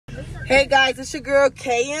Hey guys, it's your girl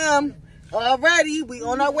KM. Already, we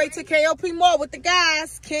on our way to KOP Mall with the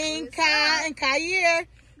guys, King, Kai, and Kyer.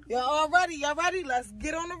 Y'all all ready? Y'all ready? Let's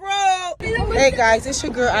get on the road. Hey guys, it's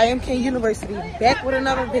your girl, I am King University, back with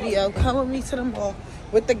another video. Come with me to the mall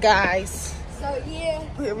with the guys. So yeah.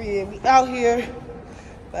 We out here.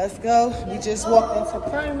 Let's go. We just walked into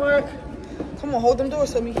Primark. Come on, hold them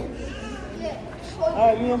doors for me. All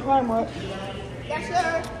right, we in Primark. Yes,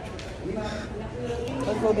 sir.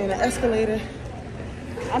 Let's go down the escalator.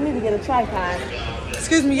 I need to get a tripod.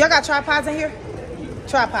 Excuse me, y'all got tripods in here?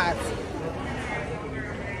 Tripods.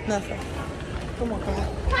 Nothing. Come on, Kyle.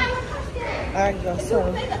 All right, y'all.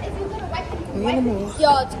 So, we in the mall.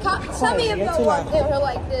 Yo, tell me if y'all walk in here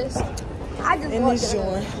like this. I just in this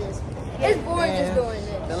joint. It's boring just doing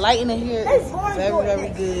this. The lighting in here is very, very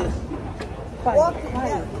good.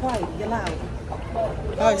 Quiet. You're loud.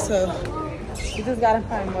 All right, so we just got in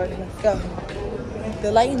Primark. Let's go.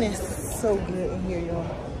 The lighting is so good in here, y'all.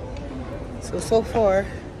 So far,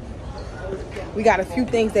 we got a few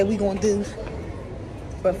things that we gonna do.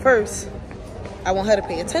 But first, I want her to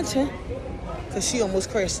pay attention because she almost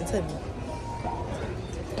crashed into me.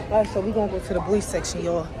 All right, so we gonna go to the boys section,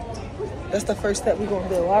 y'all. That's the first step we gonna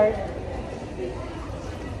do, all right?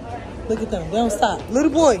 Look at them, they don't stop.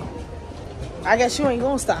 Little boy, I guess you ain't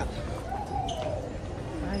gonna stop. All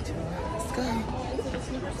right, y'all, let's go.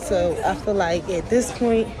 So I feel like at this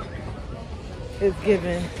point, it's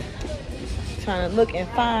giving, trying to look and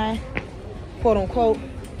find, quote unquote.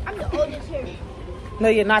 I'm the oldest here. No,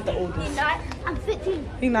 you're not the oldest. You're not? I'm 15.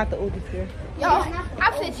 You're not the oldest here. Yo,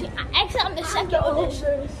 I'm 15. Actually, I'm the second oldest.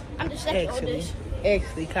 I'm the second oldest.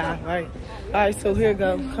 Actually, Kyle, right? All right, so here we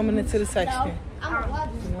go. Coming into the section. All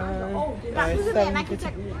right, 7.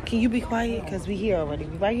 Can you be quiet? Because we here already.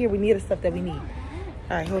 Right here, we need the stuff that we need.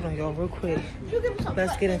 All right, hold on, y'all, real quick.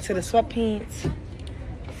 Let's get into the sweatpants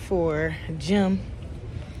for gym.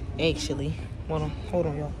 Actually, hold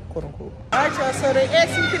on, y'all, quote unquote. All right, y'all, so they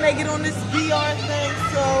asked me, can they get on this VR thing?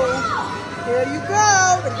 So here you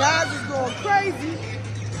go. The guys is going crazy.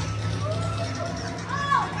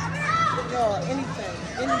 Y'all, anything.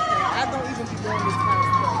 I don't even be doing this kind of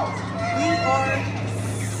stuff. We are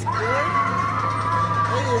scared.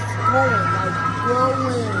 It is going, like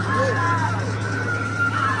growing. Look.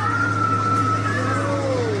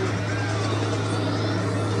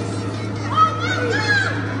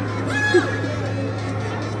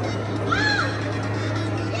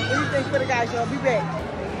 For the guys, y'all, be back.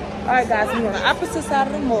 All right, guys, we're on the opposite side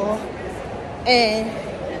of the mall, and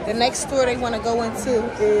the next store they want to go into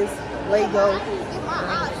is Lego.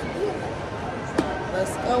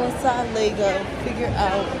 Let's go inside Lego, figure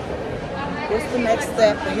out what's the next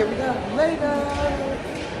step. But here we go, Lego.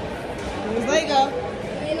 Here's Lego.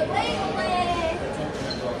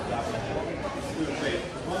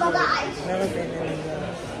 So guys. Never been in Lego.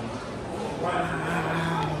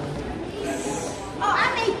 Wow. Oh,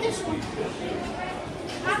 I made this one.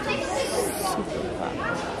 I'll take this one.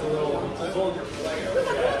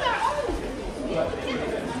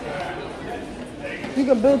 You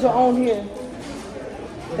can build your own here.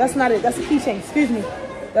 That's not it. That's a keychain. Excuse me.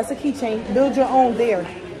 That's a keychain. Build your own there.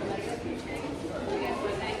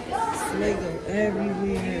 It's Lego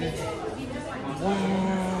everywhere.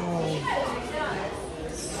 Wow.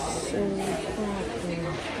 So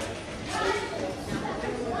popular.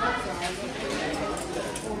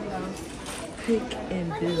 Pick and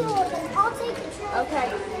build. I'll take it. Okay.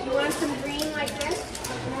 You want some green like this?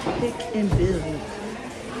 Pick and build.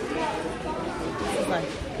 This is like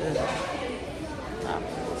the top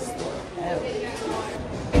store ever.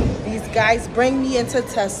 These guys bring me into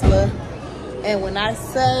Tesla, and when I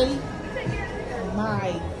say,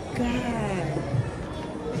 my God.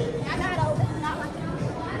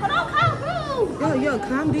 Yo,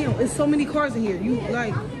 calm down. There's so many cars in here. You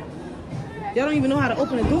like, y'all don't even know how to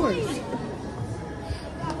open the doors.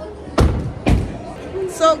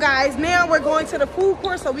 So guys, now we're going to the food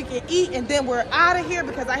court so we can eat, and then we're out of here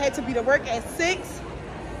because I had to be to work at 6.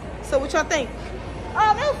 So what y'all think?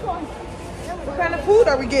 This one. What kind of food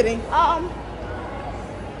are we getting?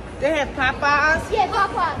 They have Popeyes. Yeah,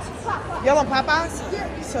 Popeyes. Y'all want Popeyes?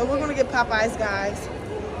 Yeah. So we're gonna get Popeyes, guys,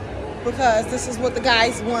 because this is what the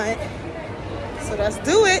guys want. So let's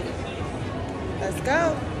do it. Let's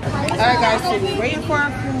go. All right, guys. So we're waiting for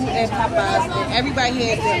our food at Popeyes, and everybody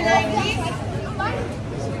has their own.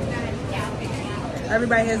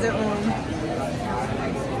 Everybody has their own.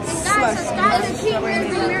 Subscribe to King Bears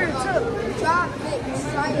and Mirror too.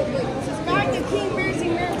 Subscribe to King Bears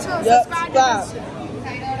and Mirror too. Yep,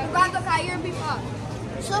 Subscribe to Kyer before.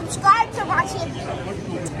 Subscribe to my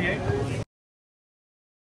channel.